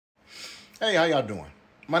Hey, how y'all doing?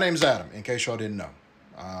 My name's Adam, in case y'all didn't know.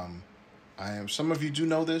 Some of you do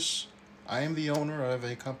know this. I am the owner of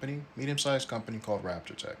a company, medium-sized company called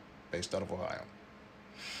Raptor Tech, based out of Ohio.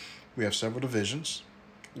 We have several divisions.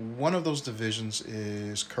 One of those divisions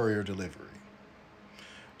is courier delivery.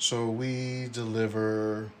 So we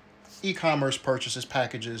deliver e-commerce purchases,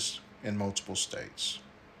 packages in multiple states.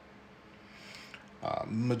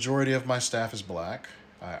 Majority of my staff is black.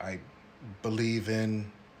 I believe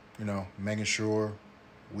in, making sure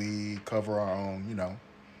we cover our own,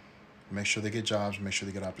 make sure they get jobs, make sure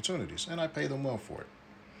they get opportunities, and I pay them well for it.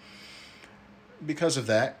 Because of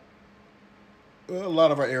that, a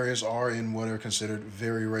lot of our areas are in what are considered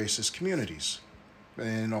very racist communities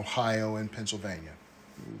in Ohio and Pennsylvania.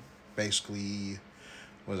 Basically,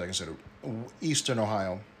 what is that considered? Eastern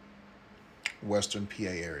Ohio, Western PA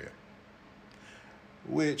area.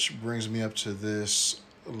 Which brings me up to this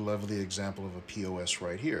lovely example of a POS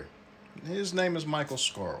right here. His name is Michael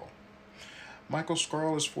Scarl. Michael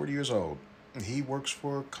Scarl is 40 years old. He works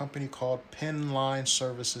for a company called Penline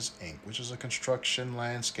Services, Inc., which is a construction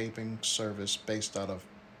landscaping service based out of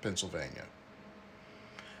Pennsylvania,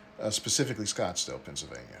 specifically Scottsdale,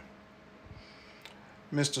 Pennsylvania.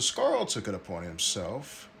 Mr. Scarl took it upon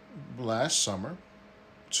himself last summer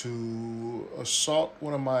to assault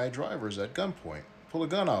one of my drivers at gunpoint, pull a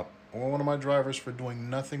gun out on one of my drivers for doing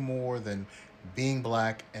nothing more than being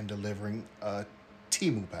black and delivering a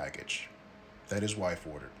Temu package that his wife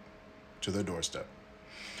ordered to their doorstep.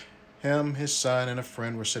 Him, his son, and a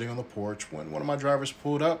friend were sitting on the porch when one of my drivers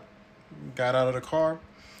pulled up, got out of the car.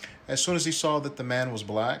 As soon as he saw that the man was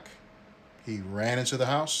black, he ran into the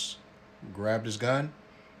house, grabbed his gun,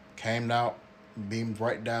 came out, beamed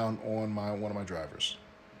right down on one of my drivers,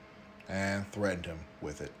 and threatened him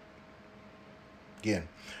with it. Again,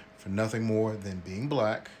 for nothing more than being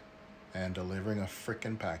black and delivering a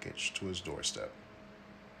frickin' package to his doorstep.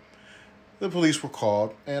 The police were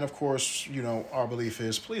called, and of course, our belief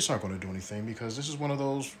is police aren't going to do anything because this is one of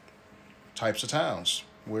those types of towns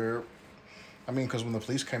where, because when the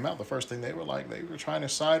police came out, the first thing they were trying to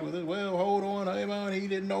side with it. Well, hold on, hey man, he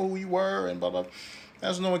didn't know who you were, and blah, blah.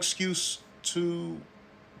 That's no excuse to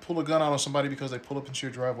pull a gun out on somebody because they pull up into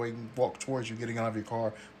your driveway and walk towards you, getting out of your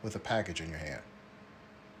car with a package in your hand.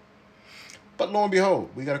 But lo and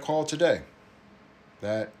behold, we got a call today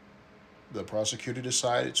that the prosecutor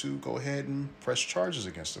decided to go ahead and press charges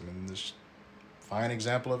against him. And this fine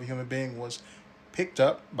example of a human being was picked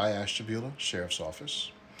up by Ashtabula Sheriff's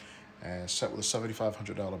Office and set with a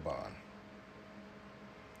 $7,500 bond.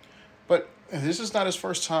 But this is not his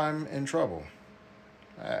first time in trouble,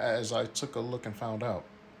 as I took a look and found out.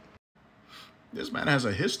 This man has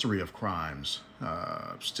a history of crimes,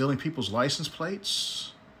 stealing people's license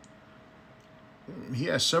plates. He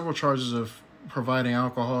has several charges of providing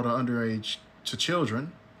alcohol to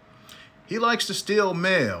children. He likes to steal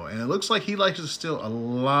mail, and it looks like he likes to steal a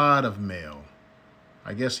lot of mail.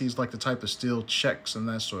 I guess he's like the type to steal checks and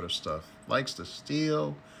that sort of stuff. Likes to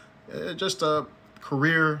steal, just a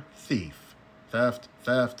career thief. Theft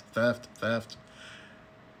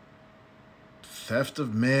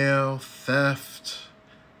of mail, theft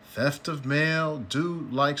of mail.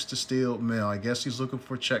 Dude likes to steal mail. I guess he's looking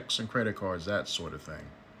for checks and credit cards, that sort of thing.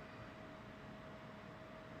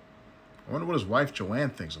 I wonder what his wife Joanne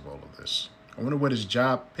thinks of all of this. I wonder what his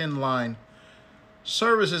job, Penline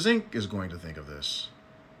Services, Inc. is going to think of this.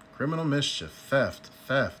 Criminal mischief, theft.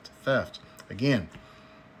 Again,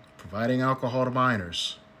 providing alcohol to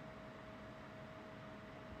minors.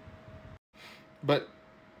 But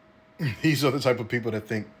these are the type of people that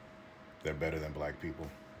think they're better than black people.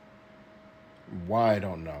 Why, I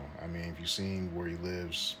don't know. If you've seen where he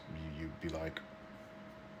lives, you'd be like,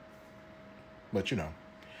 but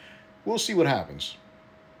we'll see what happens.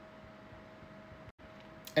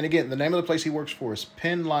 And again, the name of the place he works for is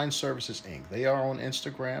Penline Services, Inc. They are on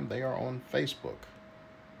Instagram. They are on Facebook.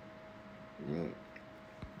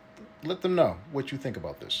 Let them know what you think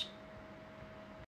about this.